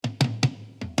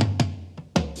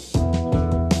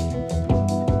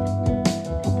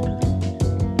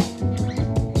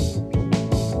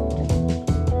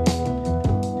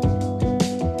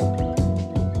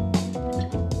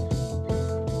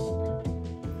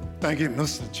Thank you,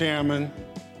 Mr. Chairman.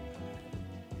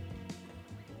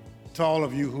 To all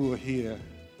of you who are here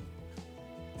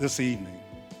this evening,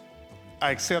 I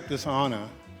accept this honor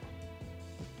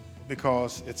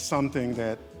because it's something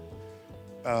that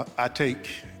I take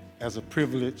as a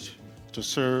privilege to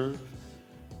serve.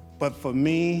 But for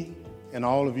me and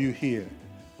all of you here,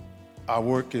 our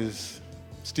work is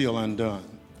still undone.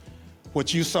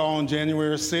 What you saw on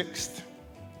January 6th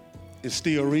is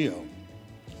still real.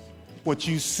 What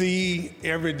you see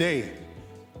every day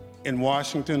in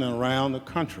Washington and around the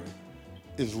country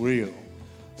is real.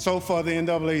 So for the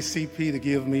NAACP to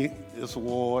give me this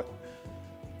award,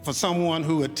 for someone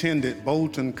who attended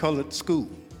Bolton Colored School,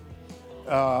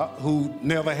 who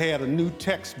never had a new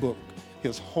textbook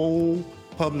his whole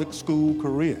public school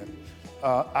career,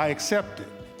 I accept it.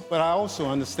 But I also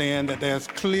understand that there's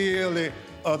clearly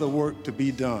other work to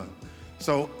be done.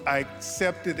 So I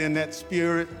accept it in that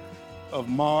spirit of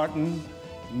Martin,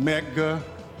 Medgar,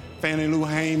 Fannie Lou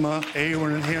Hamer,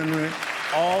 Aaron and Henry,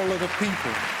 all of the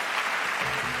people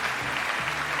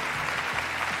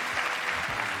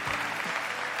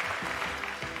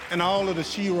and all of the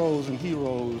sheroes and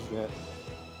heroes that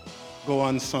go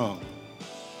unsung.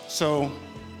 So,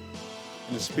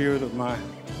 in the spirit of my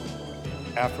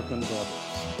African brothers,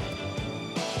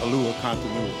 Alua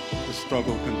continuity, the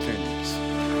struggle continues.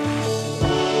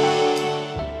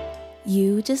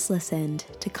 You just listened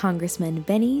to Congressman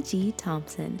Bennie G.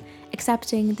 Thompson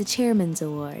accepting the Chairman's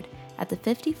Award at the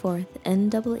 54th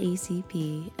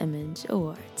NAACP Image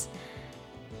Awards.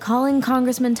 Calling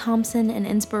Congressman Thompson an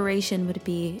inspiration would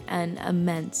be an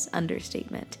immense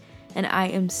understatement, and I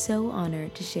am so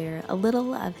honored to share a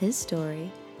little of his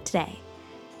story today.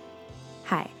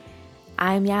 Hi,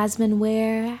 I'm Yasmin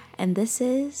Ware, and this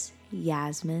is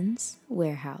Yasmin's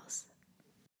Warehouse.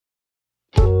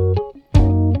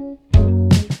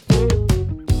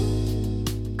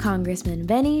 Congressman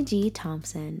Bennie G.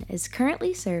 Thompson is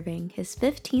currently serving his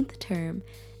 15th term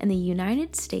in the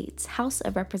United States House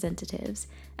of Representatives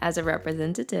as a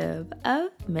representative of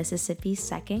Mississippi's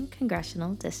 2nd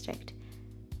Congressional District.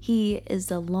 He is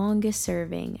the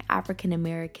longest-serving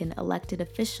African-American elected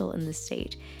official in the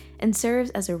state and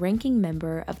serves as a ranking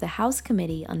member of the House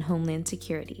Committee on Homeland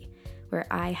Security, where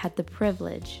I had the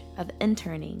privilege of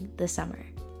interning this summer.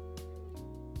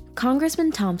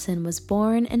 Congressman Thompson was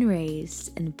born and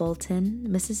raised in Bolton,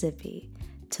 Mississippi,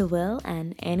 to Will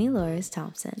and Annie Loris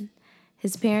Thompson.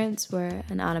 His parents were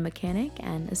an auto mechanic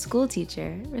and a school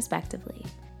teacher, respectively.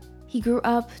 He grew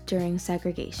up during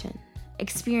segregation,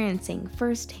 experiencing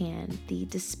firsthand the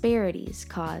disparities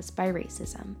caused by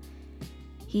racism.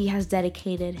 He has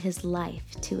dedicated his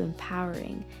life to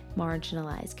empowering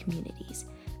marginalized communities,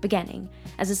 beginning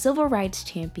as a civil rights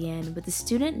champion with the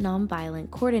Student Nonviolent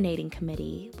Coordinating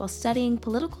Committee while studying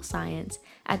political science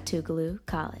at Tougaloo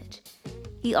College.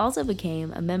 He also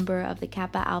became a member of the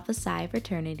Kappa Alpha Psi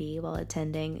fraternity while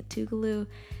attending Tougaloo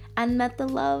and met the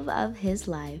love of his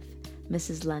life,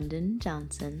 Mrs. London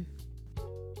Johnson.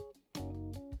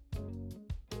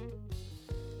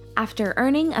 After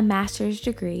earning a master's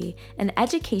degree in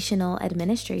educational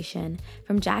administration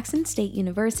from Jackson State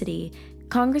University,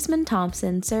 Congressman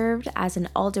Thompson served as an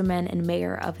alderman and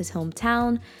mayor of his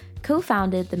hometown,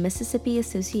 co-founded the Mississippi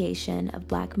Association of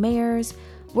Black Mayors,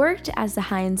 worked as the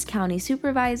Hinds County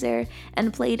Supervisor,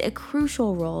 and played a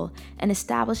crucial role in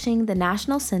establishing the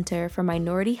National Center for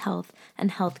Minority Health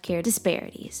and Healthcare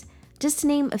Disparities, just to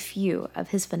name a few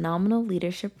of his phenomenal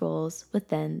leadership roles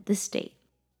within the state.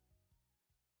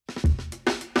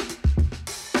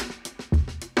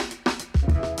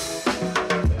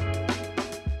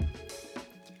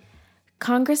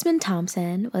 Congressman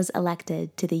Thompson was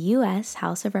elected to the U.S.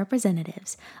 House of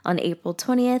Representatives on April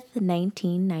 20th,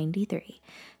 1993.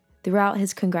 Throughout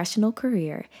his congressional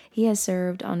career, he has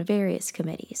served on various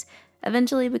committees,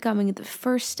 eventually becoming the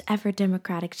first ever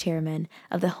Democratic chairman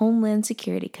of the Homeland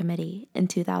Security Committee in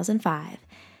 2005.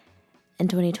 In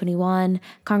 2021,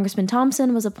 Congressman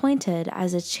Thompson was appointed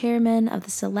as the chairman of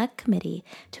the Select Committee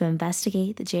to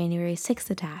investigate the January 6th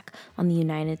attack on the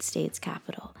United States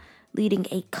Capitol, leading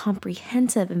a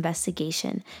comprehensive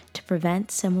investigation to prevent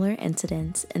similar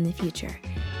incidents in the future.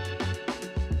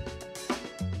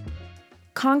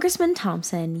 Congressman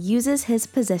Thompson uses his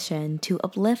position to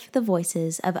uplift the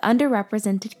voices of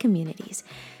underrepresented communities,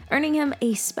 earning him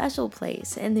a special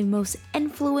place in the most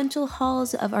influential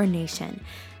halls of our nation.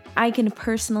 I can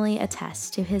personally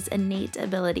attest to his innate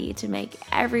ability to make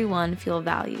everyone feel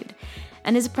valued,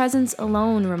 and his presence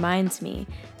alone reminds me,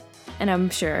 and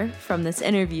I'm sure from this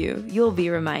interview you'll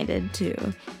be reminded too,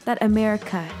 that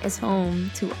America is home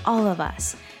to all of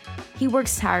us, He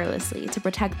works tirelessly to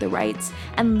protect the rights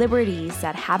and liberties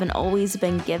that haven't always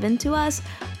been given to us,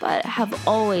 but have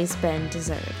always been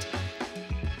deserved.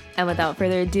 And without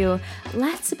further ado,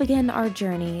 let's begin our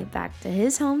journey back to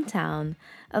his hometown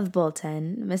of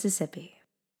Bolton, Mississippi.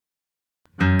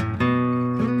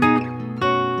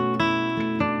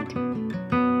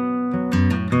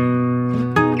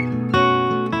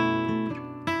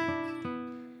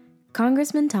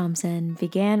 Congressman Thompson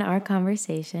began our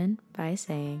conversation by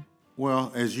saying,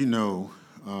 Well, as you know,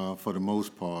 for the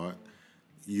most part,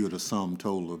 you're the sum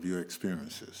total of your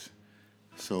experiences.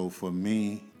 So for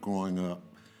me, growing up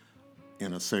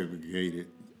in a segregated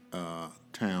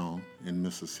town in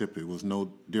Mississippi was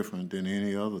no different than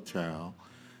any other child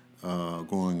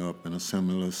growing up in a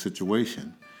similar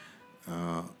situation.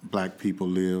 Black people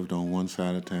lived on one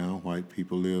side of town, white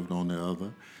people lived on the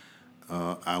other.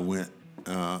 I went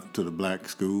to the black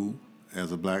school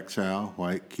as a black child.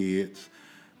 White kids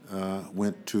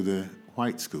went to the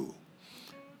white school.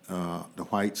 The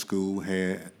white school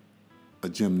had a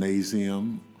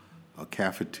gymnasium, a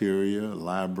cafeteria, a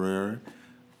library,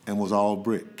 and was all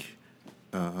brick.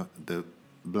 The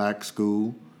black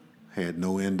school had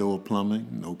no indoor plumbing,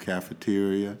 no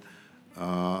cafeteria.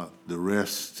 The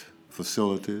rest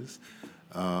facilities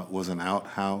was an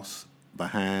outhouse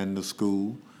behind the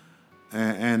school.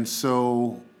 And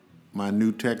so my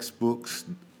new textbooks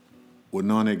were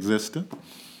non-existent.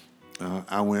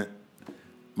 I went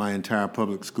my entire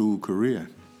public school career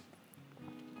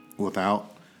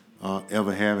without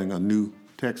ever having a new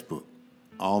textbook.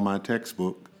 All my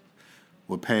textbooks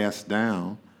were passed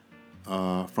down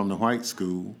from the white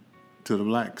school to the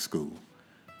black school.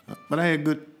 But I had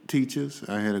good teachers.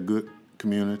 I had a good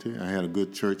community. I had a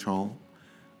good church home.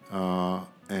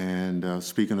 And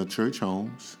speaking of church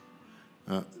homes,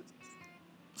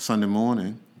 Sunday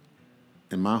morning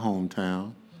in my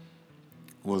hometown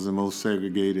was the most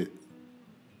segregated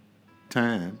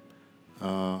time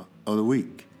of the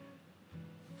week.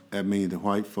 That means the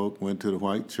white folk went to the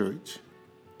white church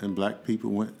and black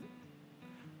people went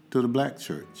to the black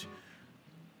church.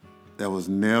 There was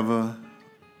never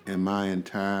in my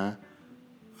entire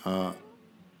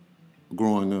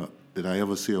growing up did I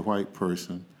ever see a white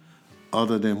person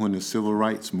other than when the civil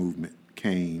rights movement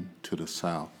came to the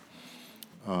South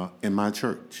in my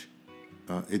church.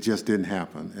 It just didn't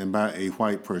happen. And by a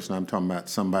white person, I'm talking about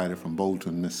somebody from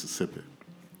Bolton, Mississippi.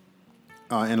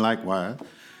 And likewise,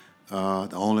 the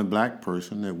only black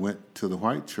person that went to the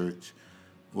white church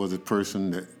was a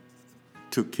person that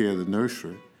took care of the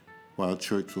nursery while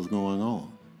church was going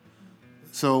on.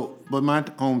 So, but my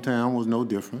hometown was no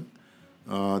different.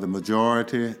 The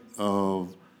majority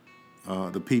of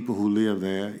the people who lived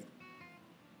there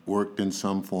worked in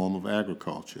some form of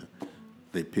agriculture.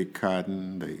 They picked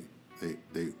cotton,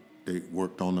 they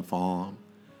worked on the farm.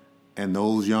 And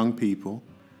those young people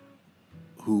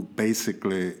who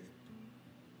basically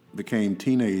became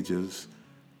teenagers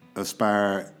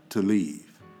aspired to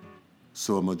leave.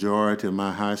 So a majority of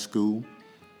my high school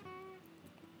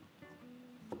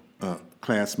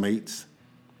classmates,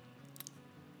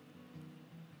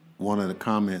 one of the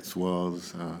comments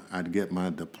was I'd get my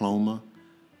diploma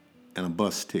and a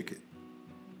bus ticket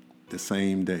the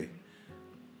same day.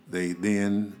 They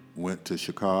then went to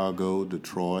Chicago,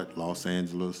 Detroit, Los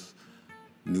Angeles,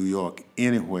 New York,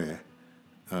 anywhere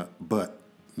but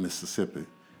Mississippi.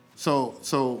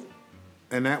 So,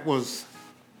 and that was,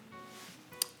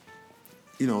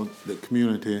 the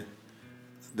community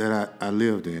that I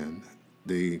lived in.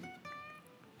 The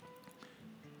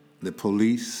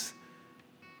police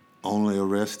only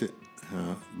arrested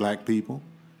black people.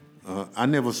 I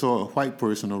never saw a white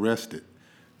person arrested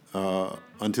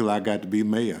until I got to be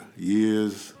mayor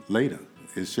years later.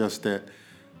 It's just that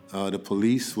the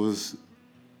police was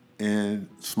in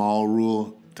small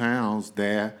rural towns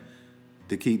there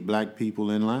to keep black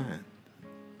people in line.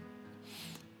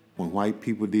 When white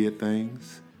people did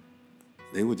things,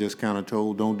 they were just kind of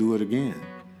told, don't do it again.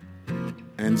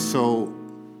 And so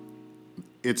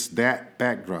it's that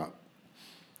backdrop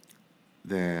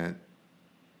that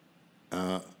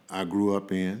I grew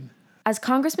up in. As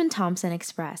Congressman Thompson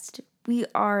expressed, we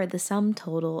are the sum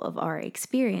total of our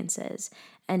experiences,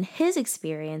 and his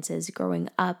experiences growing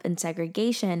up in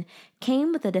segregation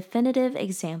came with a definitive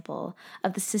example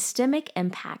of the systemic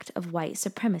impact of white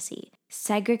supremacy.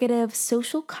 Segregative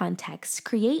social contexts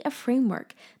create a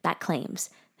framework that claims,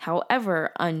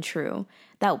 however untrue,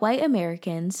 that white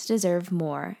Americans deserve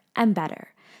more and better.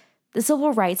 The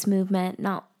civil rights movement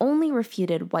not only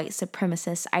refuted white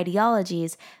supremacist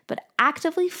ideologies, but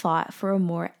actively fought for a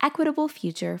more equitable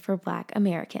future for Black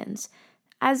Americans.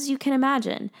 As you can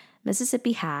imagine,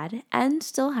 Mississippi had, and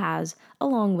still has, a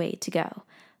long way to go.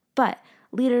 But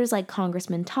leaders like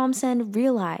Congressman Thompson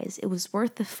realized it was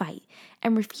worth the fight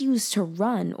and refused to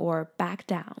run or back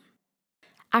down.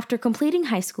 After completing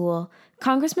high school,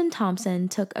 Congressman Thompson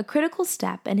took a critical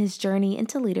step in his journey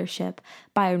into leadership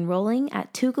by enrolling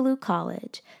at Tougaloo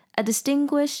College, a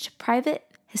distinguished private,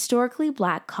 historically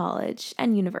black college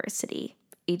and university,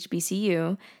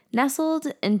 HBCU, nestled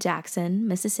in Jackson,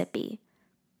 Mississippi.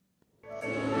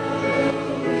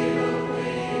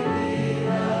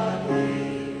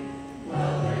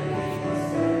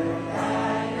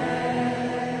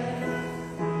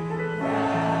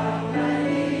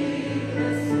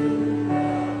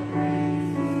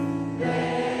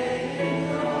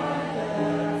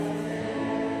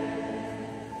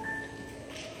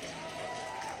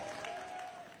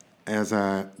 As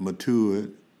I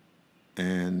matured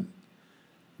and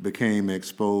became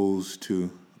exposed to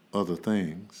other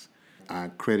things, I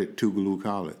credit Tougaloo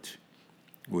College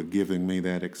with giving me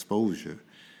that exposure.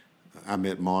 I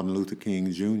met Martin Luther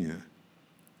King Jr.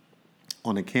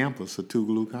 on the campus of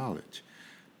Tougaloo College.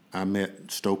 I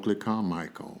met Stokely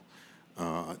Carmichael,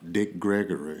 Dick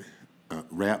Gregory,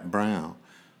 Rap Brown.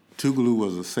 Tougaloo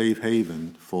was a safe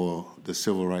haven for the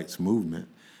civil rights movement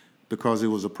because it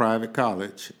was a private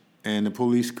college and the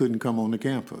police couldn't come on the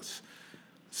campus.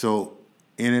 So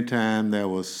anytime there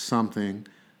was something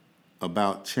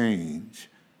about change,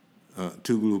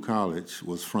 Tougaloo College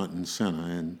was front and center,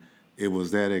 and it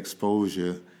was that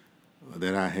exposure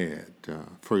that I had.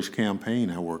 First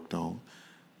campaign I worked on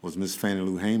was Miss Fannie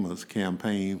Lou Hamer's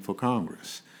campaign for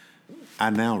Congress. I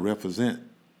now represent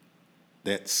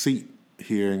that seat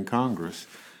here in Congress,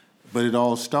 but it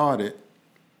all started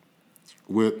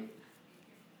with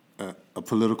a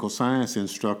political science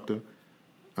instructor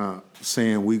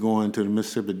saying we go into the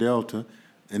Mississippi Delta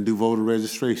and do voter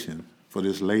registration for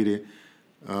this lady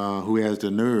who has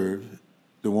the nerve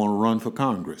to want to run for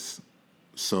Congress.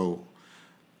 So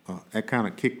that kind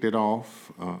of kicked it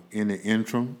off. In the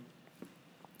interim,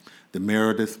 the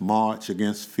Meredith March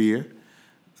Against Fear,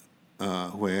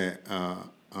 where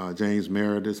James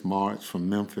Meredith marched from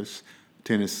Memphis,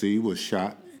 Tennessee, was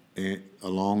shot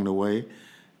along the way.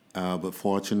 But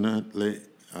fortunately,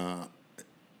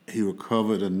 he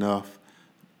recovered enough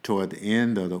toward the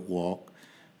end of the walk,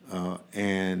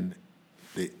 and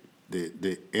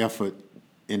the effort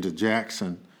into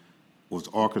Jackson was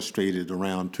orchestrated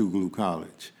around Tougaloo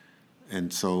College.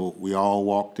 And so we all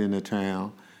walked into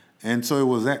town. And so it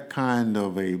was that kind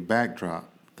of a backdrop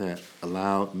that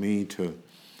allowed me to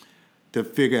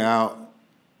figure out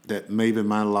that maybe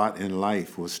my lot in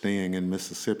life was staying in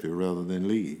Mississippi rather than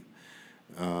leave.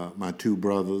 My two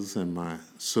brothers and my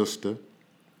sister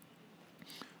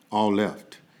all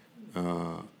left.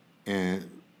 And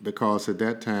because at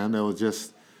that time there was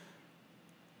just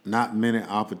not many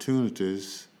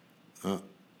opportunities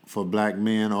for black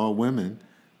men or women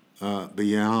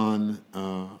beyond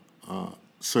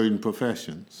certain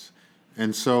professions.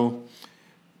 And so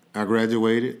I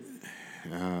graduated,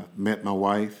 met my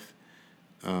wife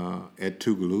at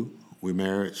Tougaloo. We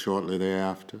married shortly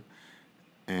thereafter.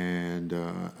 And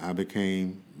I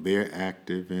became very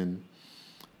active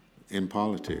in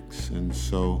politics. And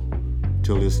so,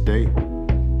 till this day,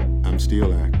 I'm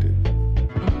still active.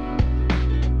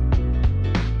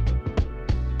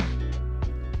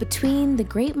 Between the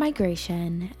Great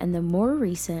Migration and the more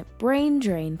recent brain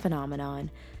drain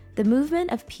phenomenon, the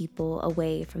movement of people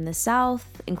away from the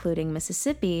South, including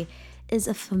Mississippi, is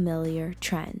a familiar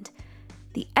trend.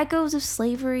 The echoes of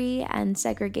slavery and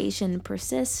segregation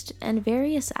persist in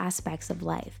various aspects of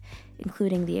life,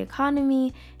 including the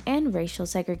economy and racial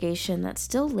segregation that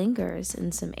still lingers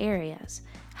in some areas.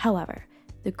 However,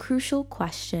 the crucial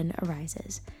question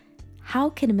arises: how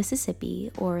can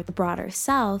Mississippi, or the broader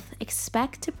South,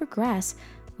 expect to progress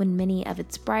when many of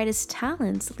its brightest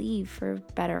talents leave for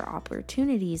better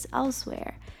opportunities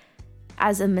elsewhere?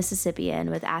 As a Mississippian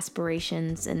with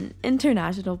aspirations in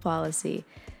international policy,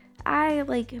 I,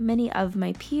 like many of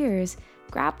my peers,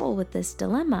 grapple with this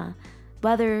dilemma,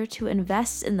 whether to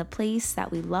invest in the place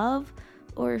that we love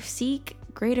or seek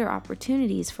greater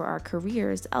opportunities for our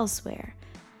careers elsewhere.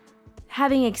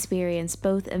 Having experienced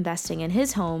both investing in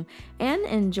his home and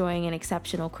enjoying an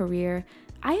exceptional career,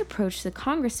 I approached the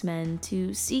Congressman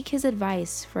to seek his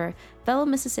advice for fellow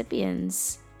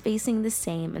Mississippians facing the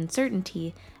same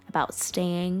uncertainty about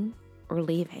staying or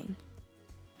leaving.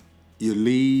 You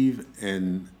leave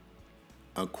and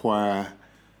acquire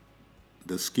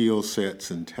the skill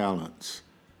sets and talents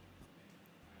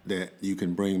that you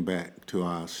can bring back to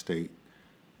our state,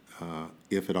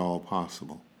 if at all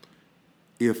possible.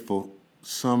 If for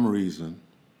some reason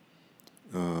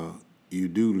you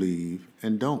do leave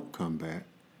and don't come back,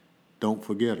 don't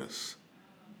forget us.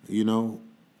 You know,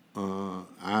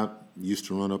 I used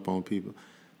to run up on people,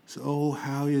 say, oh,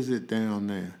 how is it down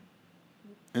there?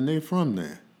 And they from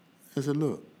there. I said,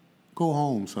 look, go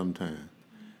home sometime.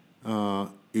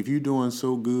 If you're doing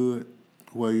so good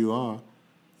where you ought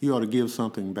to give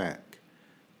something back.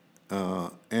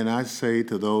 And I say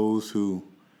to those who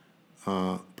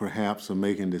perhaps are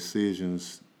making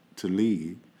decisions to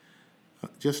leave,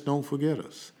 just don't forget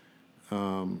us.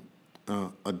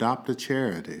 Adopt a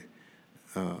charity.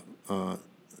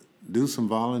 Do some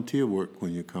volunteer work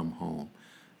when you come home.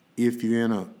 If you're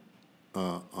in a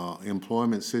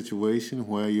employment situation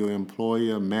where your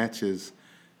employer matches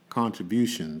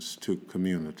contributions to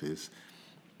communities,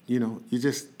 you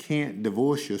just can't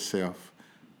divorce yourself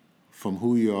from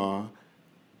who you are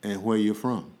and where you're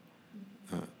from.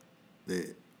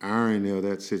 The irony of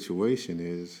that situation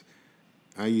is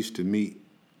I used to meet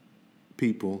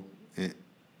people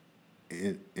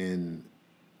in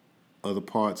other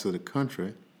parts of the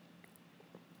country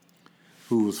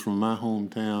who was from my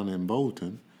hometown in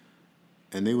Bolton,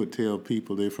 and they would tell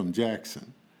people they're from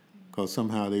Jackson because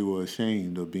somehow they were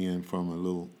ashamed of being from a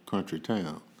little country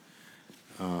town.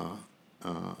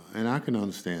 And I can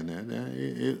understand that.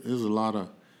 There's a lot of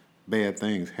bad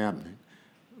things happening,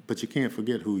 but you can't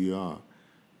forget who you are.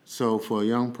 So for a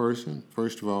young person,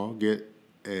 first of all, get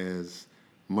as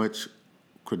much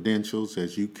credentials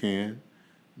as you can.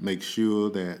 Make sure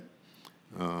that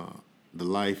the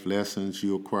life lessons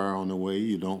you acquire on the way,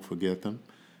 you don't forget them.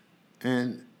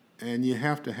 And you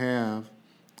have to have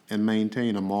and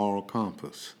maintain a moral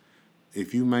compass.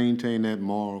 If you maintain that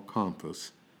moral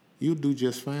compass, you'll do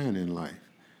just fine in life.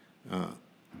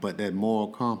 But that moral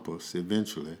compass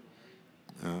eventually,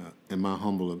 in my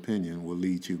humble opinion, will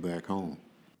lead you back home.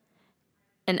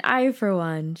 And I, for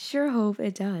one, sure hope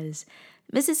it does.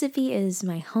 Mississippi is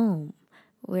my home,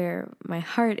 where my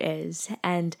heart is,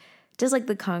 and just like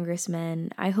the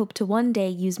Congressman, I hope to one day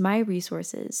use my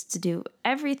resources to do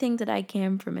everything that I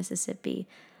can for Mississippi,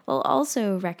 while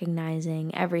also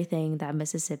recognizing everything that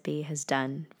Mississippi has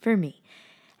done for me.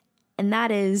 And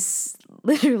that is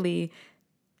literally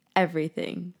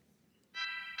everything.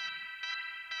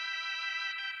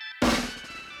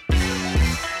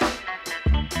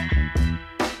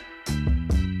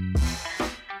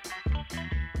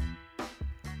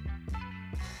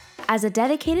 As a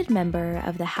dedicated member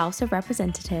of the House of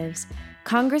Representatives,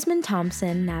 Congressman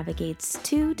Thompson navigates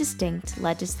two distinct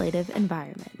legislative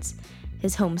environments: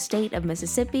 his home state of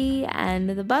Mississippi and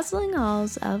the bustling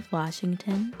halls of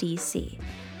Washington, D.C.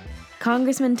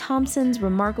 Congressman Thompson's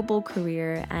remarkable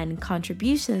career and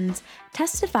contributions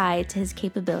testify to his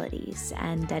capabilities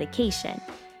and dedication.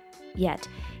 Yet,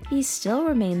 he still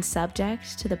remains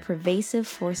subject to the pervasive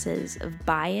forces of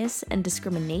bias and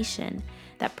discrimination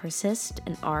that persist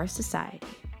in our society.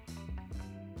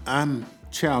 I'm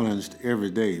challenged every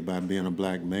day by being a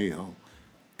black male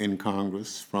in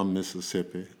Congress from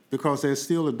Mississippi because there's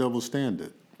still a double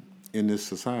standard in this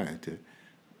society.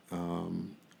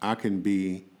 I can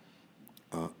be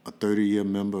a 30-year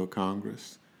member of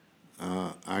Congress.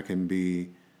 I can be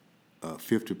a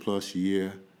 50-plus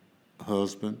year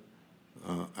husband.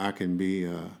 I can be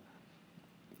a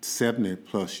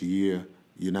 70-plus year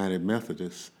United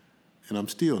Methodist, and I'm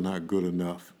still not good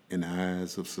enough in the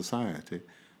eyes of society,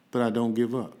 but I don't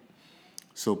give up.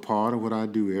 So part of what I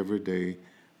do every day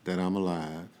that I'm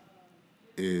alive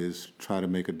is try to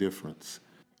make a difference.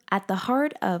 At the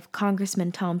heart of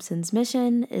Congressman Thompson's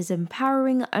mission is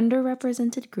empowering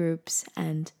underrepresented groups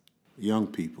and young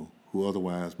people who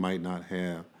otherwise might not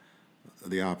have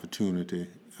the opportunity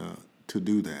to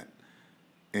do that.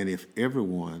 And if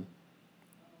everyone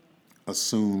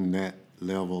assumed that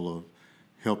level of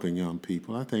helping young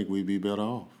people, I think we'd be better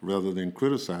off. Rather than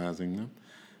criticizing them,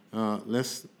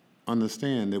 let's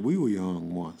understand that we were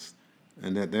young once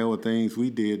and that there were things we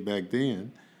did back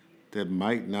then that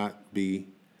might not be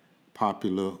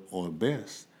popular or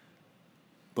best.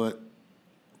 But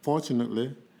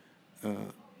fortunately,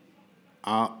 the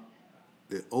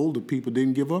older people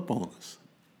didn't give up on us.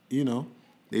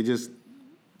 They just,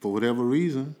 for whatever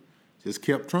reason, just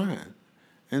kept trying.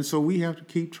 And so we have to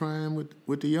keep trying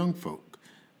with the young folk.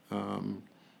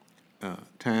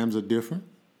 Times are different.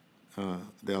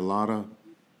 There are a lot of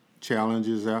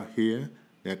challenges out here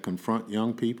that confront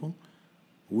young people.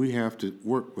 We have to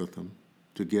work with them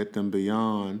to get them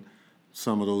beyond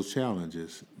some of those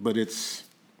challenges. But it's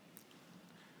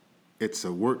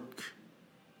a work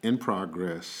in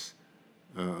progress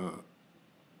on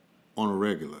a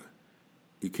regular.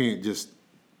 You can't just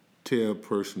tell a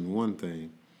person one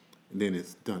thing and then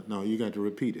it's done. No, you got to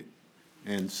repeat it.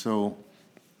 And so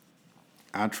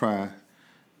I try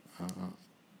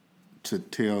to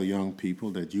tell young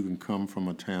people that you can come from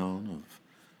a town of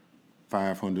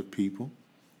 500 people,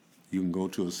 you can go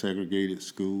to a segregated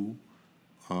school,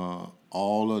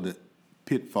 all of the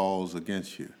pitfalls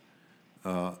against you,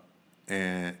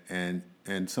 and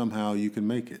somehow you can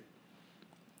make it.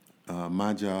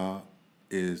 My job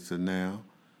is to now,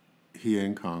 here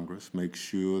in Congress, make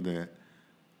sure that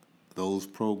those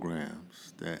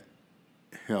programs that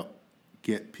help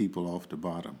get people off the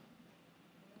bottom,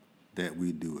 that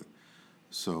we do it.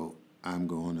 So I'm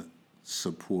going to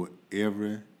support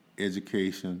every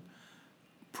education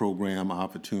program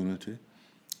opportunity,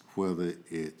 whether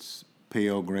it's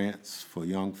Pell Grants for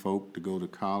young folk to go to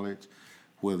college,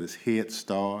 whether it's Head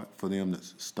Start for them to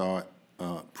start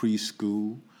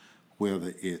preschool,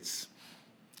 whether it's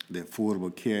the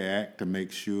Affordable Care Act to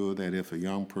make sure that if a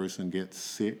young person gets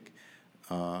sick,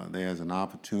 there's an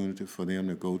opportunity for them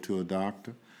to go to a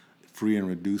doctor, free and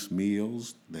reduced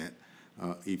meals, that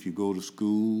if you go to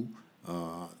school,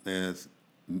 there's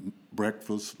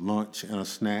breakfast, lunch, and a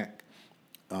snack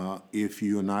if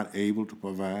you're not able to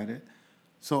provide it.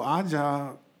 So our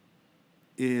job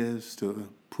is to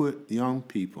put young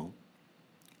people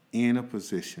in a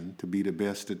position to be the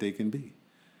best that they can be.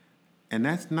 And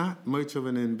that's not much of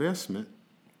an investment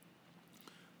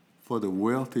for the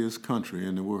wealthiest country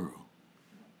in the world.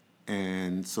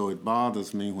 And so it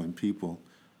bothers me when people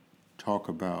talk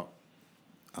about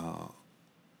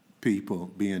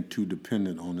people being too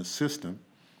dependent on the system,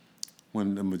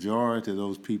 when the majority of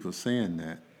those people saying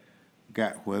that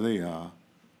got where they are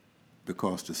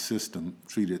because the system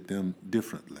treated them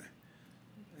differently.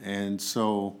 And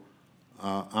so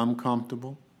I'm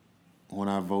comfortable when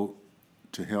I vote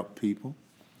to help people.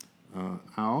 I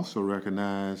also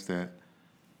recognize that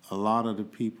a lot of the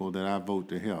people that I vote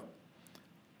to help,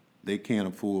 they can't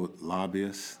afford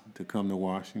lobbyists to come to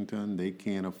Washington. They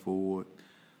can't afford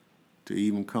to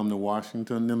even come to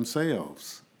Washington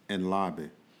themselves and lobby.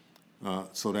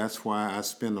 So that's why I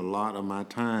spend a lot of my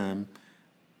time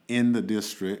in the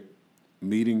district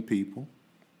meeting people.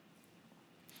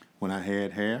 When I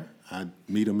had hair, I'd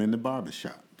meet them in the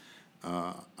barbershop.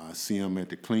 I see them at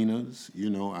the cleaners,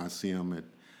 I see them at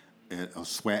a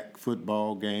SWAC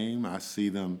football game. I see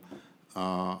them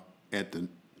at the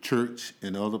church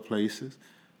and other places.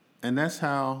 And that's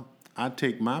how I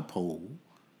take my poll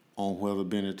on whether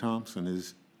Bennie Thompson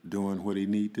is doing what he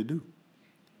needs to do.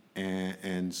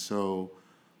 And so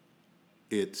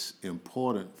it's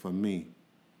important for me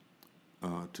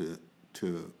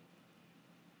to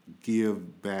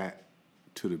give back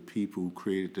to the people who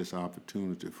created this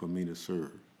opportunity for me to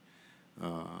serve.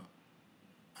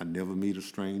 I never meet a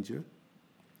stranger.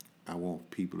 I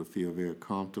want people to feel very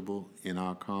comfortable in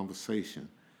our conversation.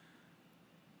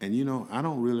 And I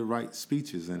don't really write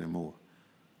speeches anymore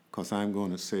because I'm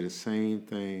going to say the same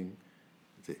thing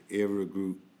to every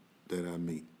group that I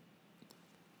meet.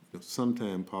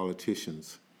 Sometimes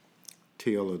politicians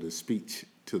tailor the speech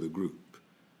to the group,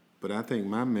 but I think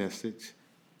my message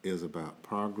is about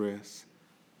progress.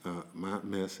 My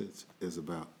message is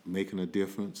about making a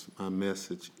difference. My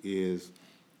message is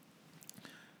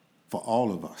for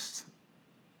all of us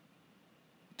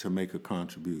to make a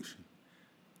contribution.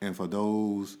 And for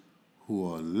those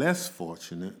who are less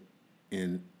fortunate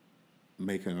in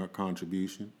making a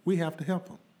contribution, we have to help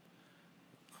them.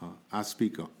 I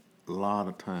speak a lot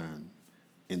of time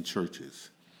in churches,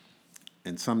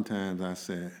 and sometimes I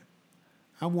say,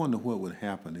 I wonder what would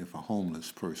happen if a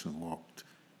homeless person walked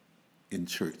in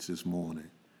church this morning.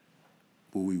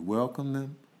 Would we welcome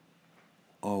them,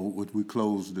 or would we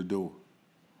close the door?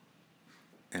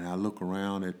 And I look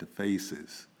around at the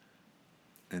faces,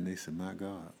 and they say, my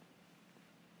God,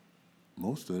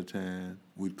 most of the time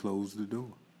we'd close the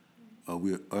door, or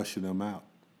we'd usher them out,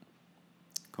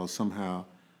 because somehow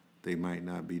they might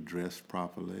not be dressed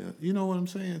properly. You know what I'm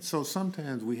saying? So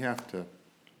sometimes we have to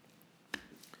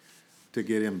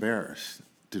get embarrassed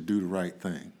to do the right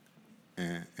thing.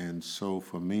 And so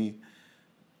for me,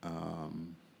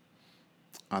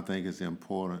 I think it's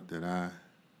important that I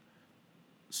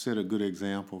set a good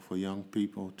example for young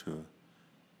people to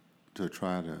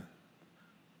try to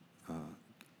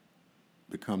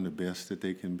become the best that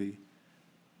they can be.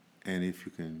 And if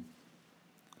you can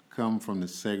come from the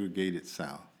segregated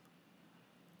South,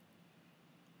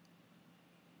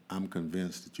 I'm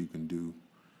convinced that you can do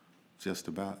just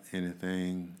about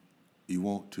anything you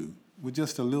want to with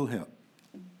just a little help.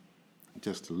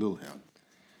 Just a little help.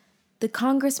 The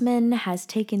Congressman has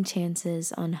taken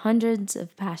chances on hundreds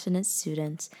of passionate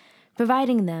students,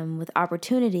 providing them with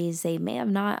opportunities they may have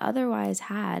not otherwise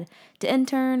had to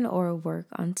intern or work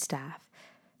on staff.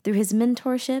 Through his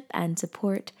mentorship and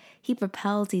support, he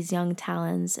propels these young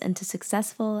talents into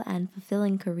successful and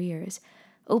fulfilling careers,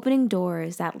 opening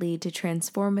doors that lead to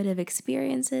transformative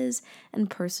experiences and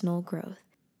personal growth.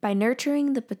 By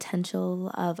nurturing the potential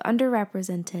of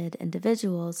underrepresented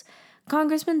individuals,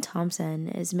 Congressman Thompson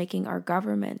is making our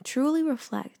government truly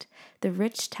reflect the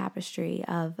rich tapestry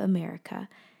of America.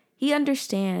 He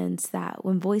understands that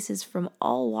when voices from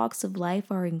all walks of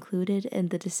life are included in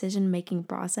the decision-making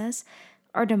process,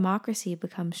 our democracy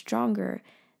becomes stronger,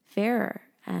 fairer,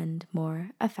 and more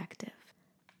effective.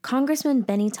 Congressman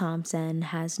Bennie Thompson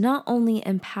has not only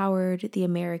empowered the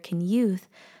American youth,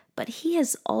 but he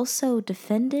has also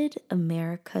defended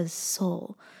America's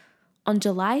soul. On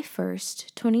July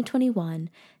 1st, 2021,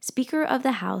 Speaker of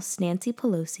the House Nancy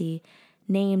Pelosi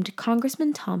named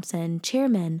Congressman Thompson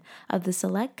chairman of the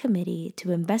Select Committee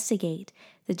to investigate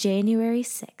the January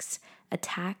 6th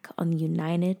attack on the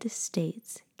United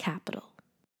States Capitol.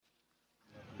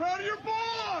 Proud of your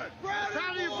boy!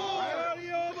 Proud of your boy! Proud of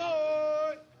your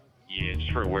boy! Yeah,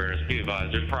 just for awareness, be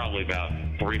advised, there's probably about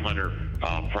 300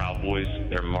 Proud Boys.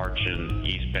 They're marching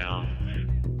eastbound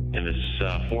in this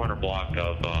 400 block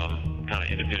of kind of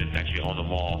Independence, actually on the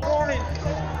mall. Morning.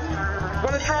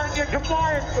 Going to try to get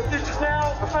compliance, but this is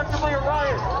now effectively a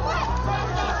riot.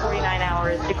 49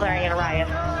 hours declaring it a riot.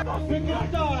 Pick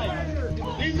a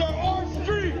side. These are our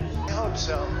streets. I hope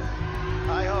so.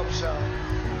 I hope so.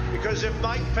 Because if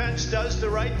Mike Pence does the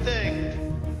right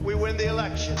thing, we win the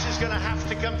election. This is going to have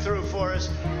to come through for us.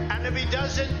 And if he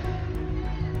doesn't,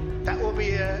 that will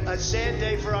be a sad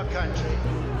day for our country.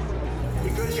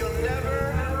 Because you'll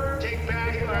never take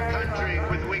back our country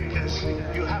with weakness.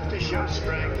 You have to show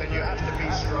strength and you have to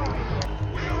be strong.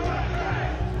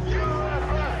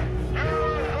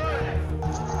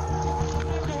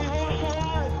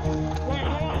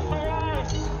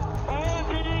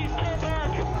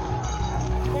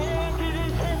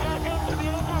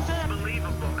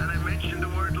 Unbelievable. And I mentioned the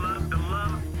word love. The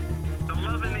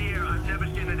love in the air. I've never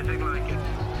seen anything like it.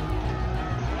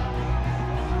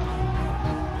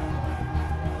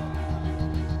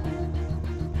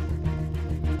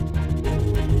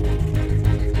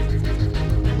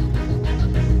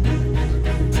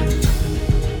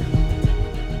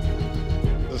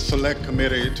 The Select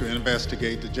Committee to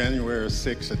investigate the January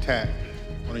 6th attack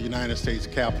on the United States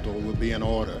Capitol will be in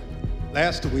order.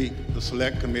 Last week, the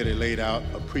Select Committee laid out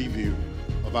a preview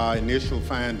of our initial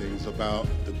findings about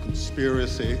the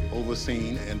conspiracy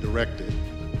overseen and directed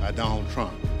by Donald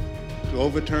Trump to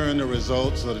overturn the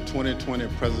results of the 2020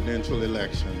 presidential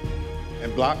election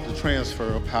and block the transfer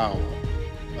of power,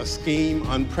 a scheme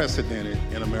unprecedented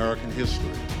in American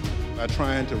history, by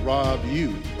trying to rob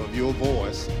you of your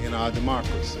voice in our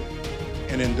democracy,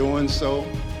 and in doing so,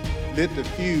 lit the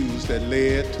fuse that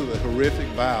led to the horrific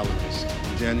violence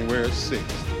on January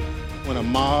 6th, when a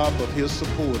mob of his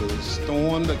supporters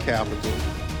stormed the Capitol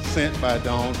sent by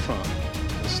Donald Trump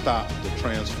to stop the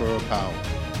transfer of power.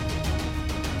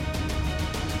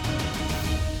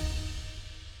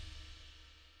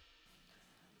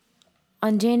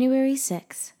 On January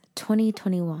 6,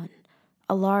 2021,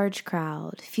 a large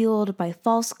crowd, fueled by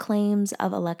false claims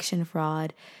of election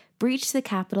fraud, breached the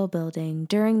Capitol building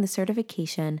during the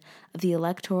certification of the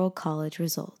Electoral College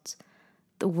results.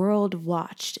 The world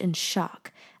watched in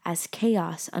shock as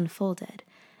chaos unfolded,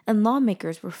 and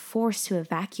lawmakers were forced to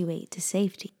evacuate to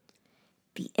safety.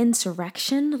 The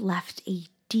insurrection left a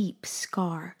deep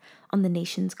scar on the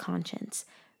nation's conscience,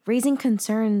 raising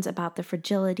concerns about the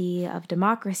fragility of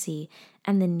democracy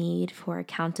and the need for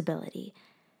accountability.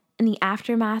 In the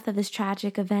aftermath of this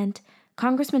tragic event,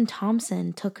 Congressman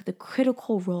Thompson took the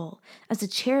critical role as the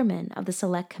chairman of the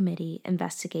Select Committee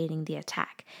investigating the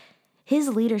attack. His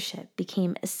leadership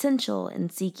became essential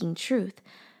in seeking truth,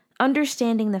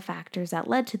 understanding the factors that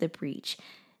led to the breach,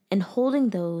 and holding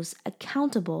those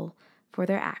accountable for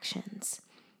their actions.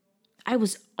 I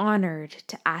was honored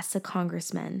to ask the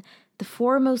congressman, the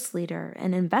foremost leader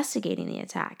in investigating the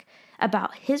attack,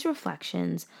 about his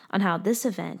reflections on how this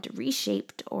event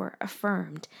reshaped or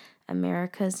affirmed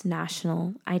America's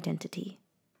national identity.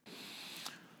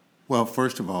 Well,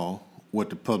 first of all,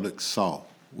 what the public saw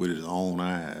with its own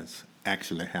eyes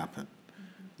actually happened.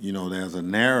 You know, there's a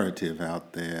narrative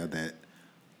out there that,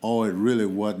 oh, it really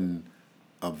wasn't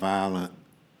a violent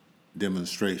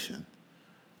demonstration.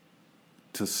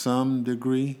 To some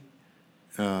degree,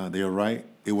 they're right,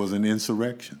 it was an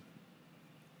insurrection,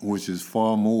 which is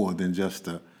far more than just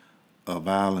a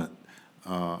violent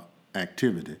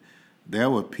activity. There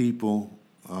were people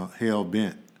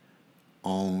hell-bent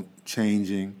on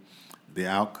changing the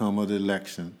outcome of the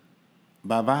election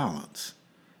by violence.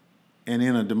 And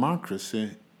in a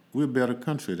democracy, we're a better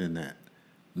country than that.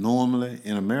 Normally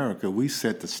in America, we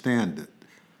set the standard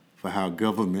for how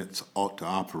governments ought to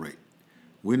operate.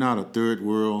 We're not a third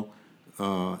world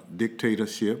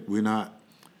dictatorship. We're not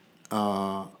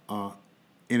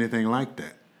anything like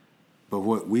that. But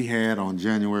what we had on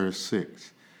January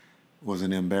 6th was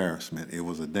an embarrassment. It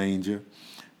was a danger.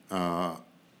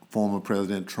 Former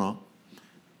President Trump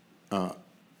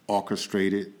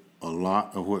orchestrated a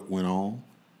lot of what went on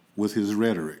with his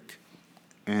rhetoric.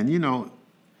 And, you know,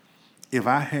 if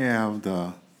I have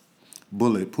the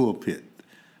bully pulpit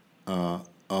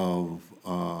of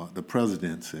the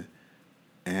presidency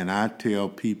and I tell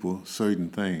people certain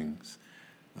things,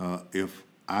 if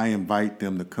I invite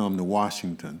them to come to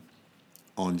Washington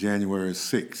on January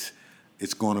 6th,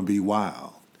 it's going to be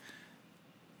wild.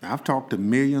 I've talked to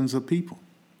millions of people.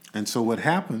 And so what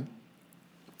happened,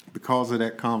 because of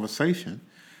that conversation,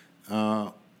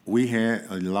 we had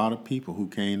a lot of people who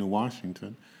came to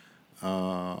Washington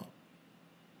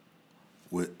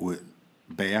with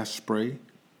bass spray,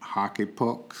 hockey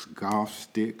pucks, golf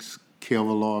sticks,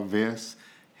 Kevlar vests,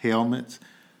 helmets.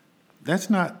 That's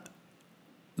not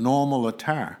normal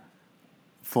attire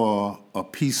for a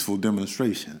peaceful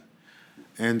demonstration.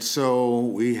 And so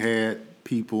we had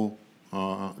people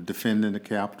defending the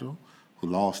Capitol who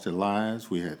lost their lives.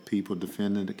 We had people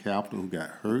defending the Capitol who got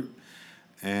hurt.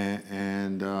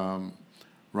 And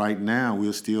right now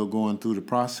we're still going through the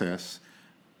process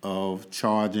of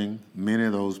charging many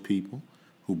of those people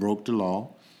who broke the law.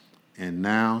 And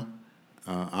now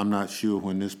I'm not sure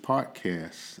when this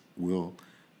podcast will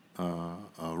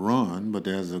run, but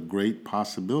there's a great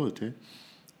possibility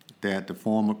that the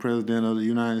former president of the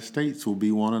United States will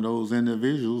be one of those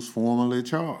individuals formally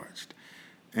charged.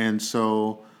 And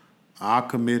so our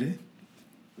committee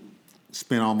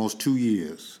spent almost 2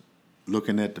 years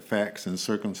looking at the facts and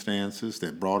circumstances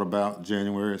that brought about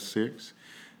January 6th.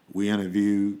 We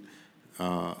interviewed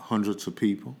hundreds of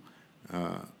people.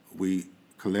 We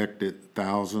collected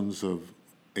thousands of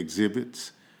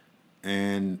exhibits.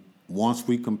 And once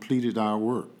we completed our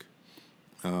work,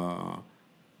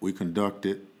 we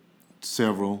conducted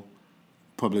several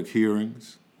public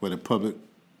hearings where the public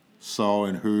saw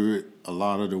and heard a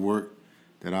lot of the work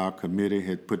that our committee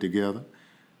had put together.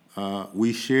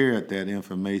 We shared that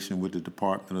information with the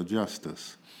Department of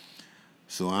Justice.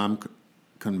 So I'm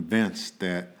convinced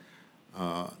that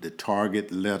the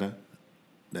target letter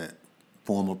that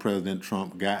former President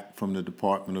Trump got from the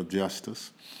Department of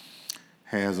Justice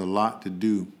has a lot to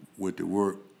do with the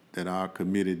work that our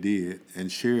committee did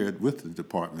and shared with the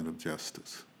Department of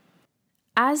Justice.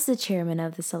 As the chairman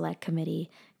of the Select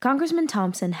Committee, Congressman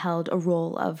Thompson held a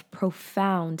role of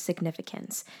profound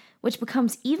significance, which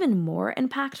becomes even more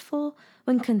impactful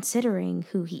when considering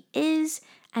who he is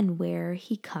and where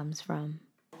he comes from.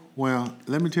 Well,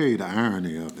 let me tell you the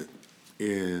irony of it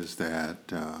is that,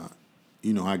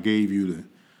 I gave you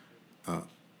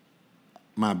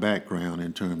my background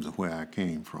in terms of where I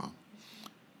came from.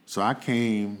 So I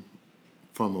came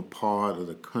from a part of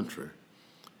the country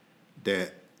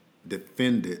that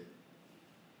defended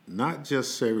not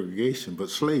just segregation, but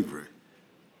slavery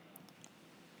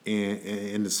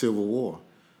in the Civil War.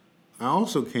 I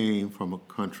also came from a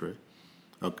country,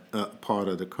 a part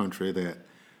of the country that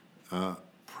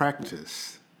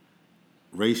practiced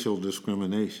racial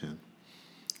discrimination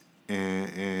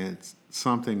and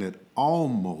something that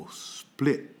almost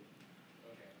split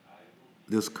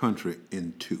this country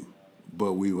in two.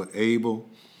 But we were able,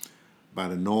 by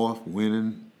the North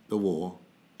winning the war,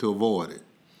 to avoid it.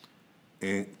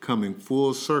 And coming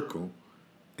full circle,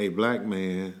 a black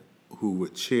man who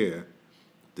would chair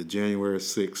the January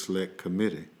 6th Select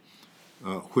Committee,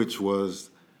 which was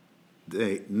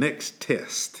the next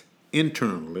test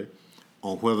internally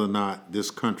on whether or not this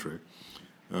country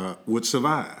would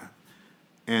survive.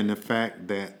 And the fact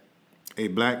that a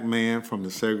black man from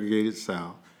the segregated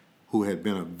South who had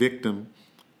been a victim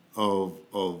of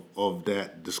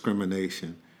that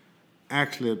discrimination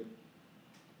actually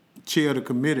chaired a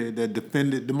committee that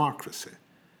defended democracy.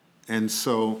 And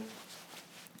so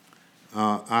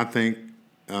I think,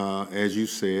 as you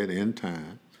said, in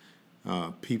time,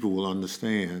 people will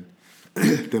understand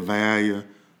the value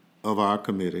of our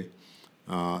committee.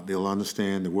 They'll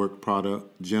understand the work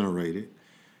product generated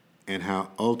and how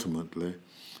ultimately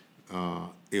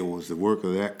it was the work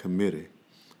of that committee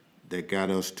that got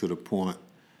us to the point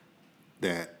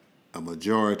that a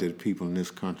majority of the people in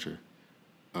this country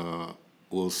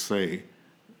will say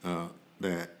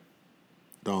that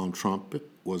Donald Trump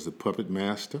was the puppet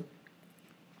master.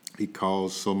 He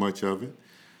caused so much of it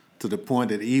to the point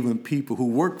that even people who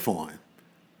worked for him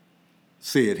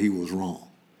said he was wrong.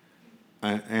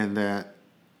 And that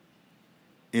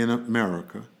in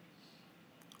America,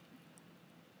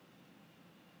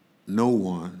 no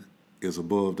one is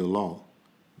above the law,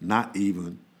 not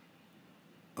even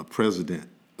a president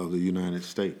of the United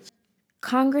States.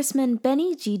 Congressman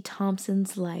Bennie G.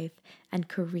 Thompson's life and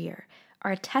career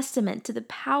are a testament to the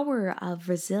power of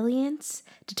resilience,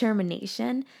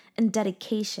 determination, and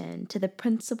dedication to the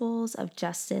principles of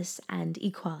justice and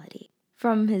equality.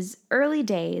 From his early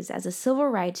days as a civil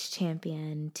rights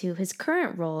champion to his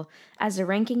current role as a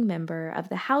ranking member of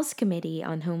the House Committee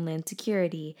on Homeland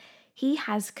Security, he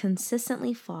has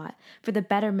consistently fought for the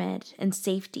betterment and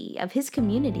safety of his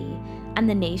community and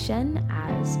the nation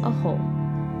as a whole.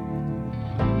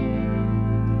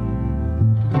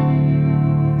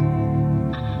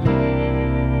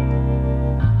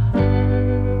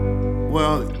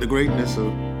 Well, the greatness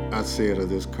of, I said, of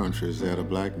this country is that a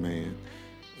black man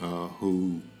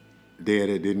who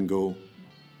daddy didn't go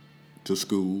to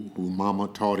school, whose mama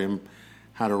taught him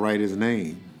how to write his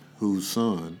name, whose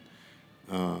son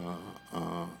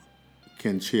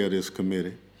can chair this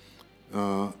committee.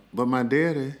 But my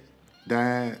daddy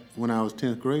died when I was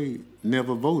 10th grade,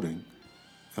 never voting,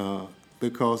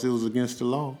 because it was against the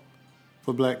law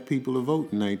for black people to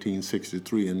vote in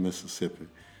 1963 in Mississippi.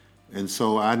 And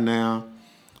so I now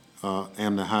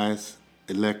am the highest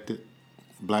elected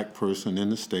black person in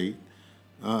the state.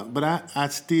 But I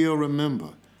still remember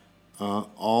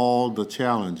all the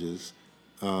challenges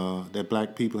that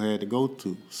black people had to go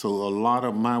through. So a lot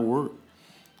of my work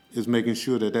is making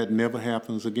sure that that never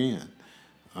happens again.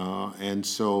 And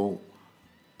so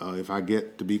if I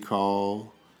get to be called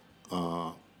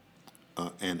an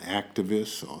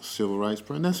activist or civil rights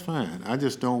person, that's fine. I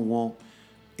just don't want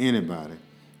anybody,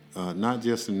 not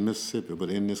just in Mississippi, but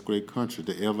in this great country,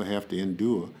 to ever have to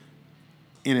endure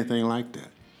anything like that.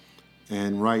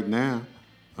 And right now,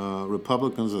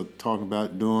 Republicans are talking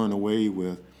about doing away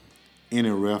with any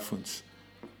reference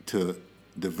to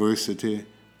diversity,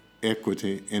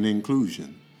 equity, and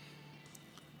inclusion.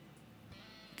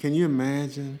 Can you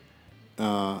imagine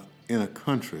in a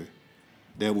country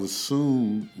that will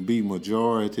soon be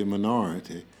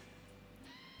majority-minority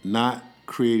not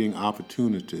creating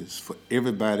opportunities for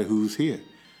everybody who's here?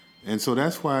 And so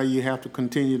that's why you have to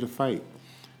continue to fight.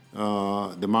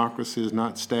 Democracy is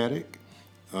not static.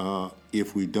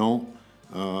 If we don't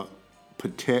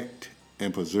protect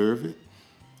and preserve it,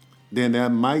 then there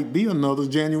might be another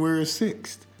January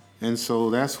 6th. And so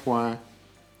that's why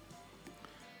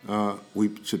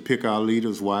we should pick our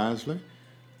leaders wisely.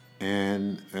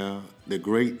 And the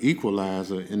great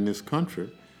equalizer in this country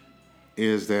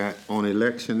is that on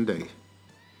election day,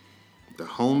 the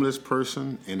homeless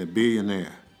person and the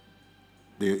billionaire,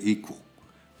 they're equal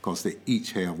because they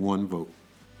each have one vote.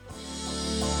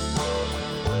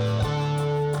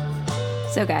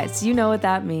 So guys, you know what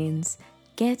that means.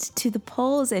 Get to the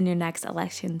polls in your next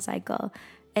election cycle.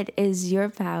 It is your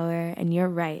power and your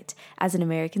right as an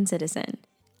American citizen.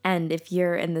 And if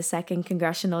you're in the 2nd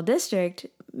Congressional District,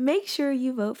 make sure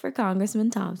you vote for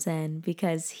Congressman Thompson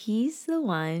because he's the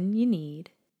one you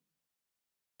need.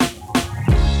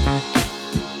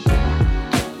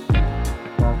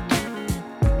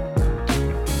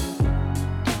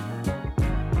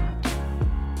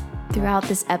 Throughout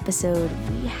this episode,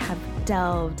 we have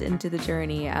delved into the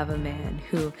journey of a man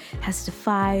who has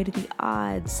defied the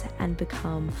odds and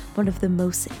become one of the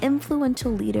most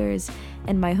influential leaders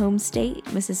in my home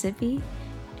state, Mississippi.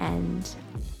 And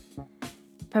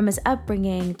from his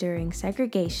upbringing during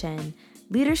segregation,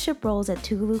 leadership roles at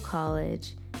Tougaloo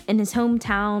College, in his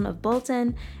hometown of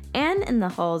Bolton, and in the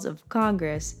halls of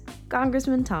Congress,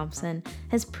 Congressman Thompson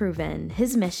has proven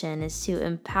his mission is to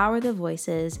empower the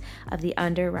voices of the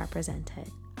underrepresented.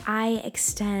 I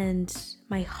extend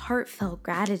my heartfelt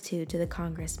gratitude to the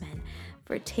Congressman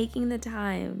for taking the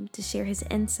time to share his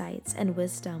insights and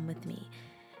wisdom with me.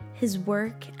 His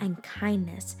work and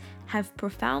kindness have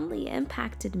profoundly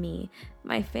impacted me,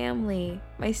 my family,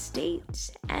 my state,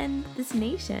 and this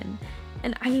nation.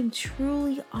 And I am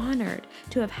truly honored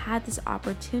to have had this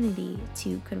opportunity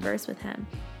to converse with him.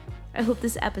 I hope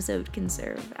this episode can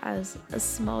serve as a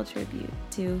small tribute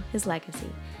to his legacy.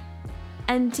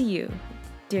 And to you,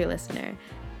 dear listener,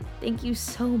 thank you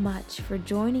so much for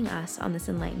joining us on this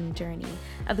enlightening journey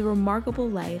of the remarkable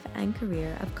life and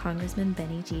career of Congressman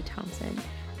Bennie G. Thompson.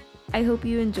 I hope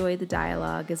you enjoyed the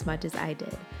dialogue as much as I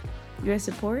did. Your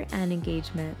support and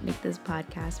engagement make this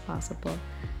podcast possible,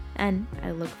 and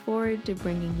I look forward to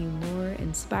bringing you more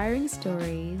inspiring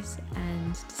stories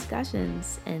and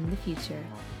discussions in the future.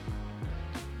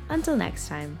 Until next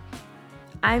time,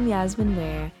 I'm Yasmin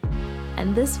Ware,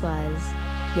 and this was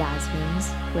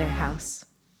Yasmin's Warehouse.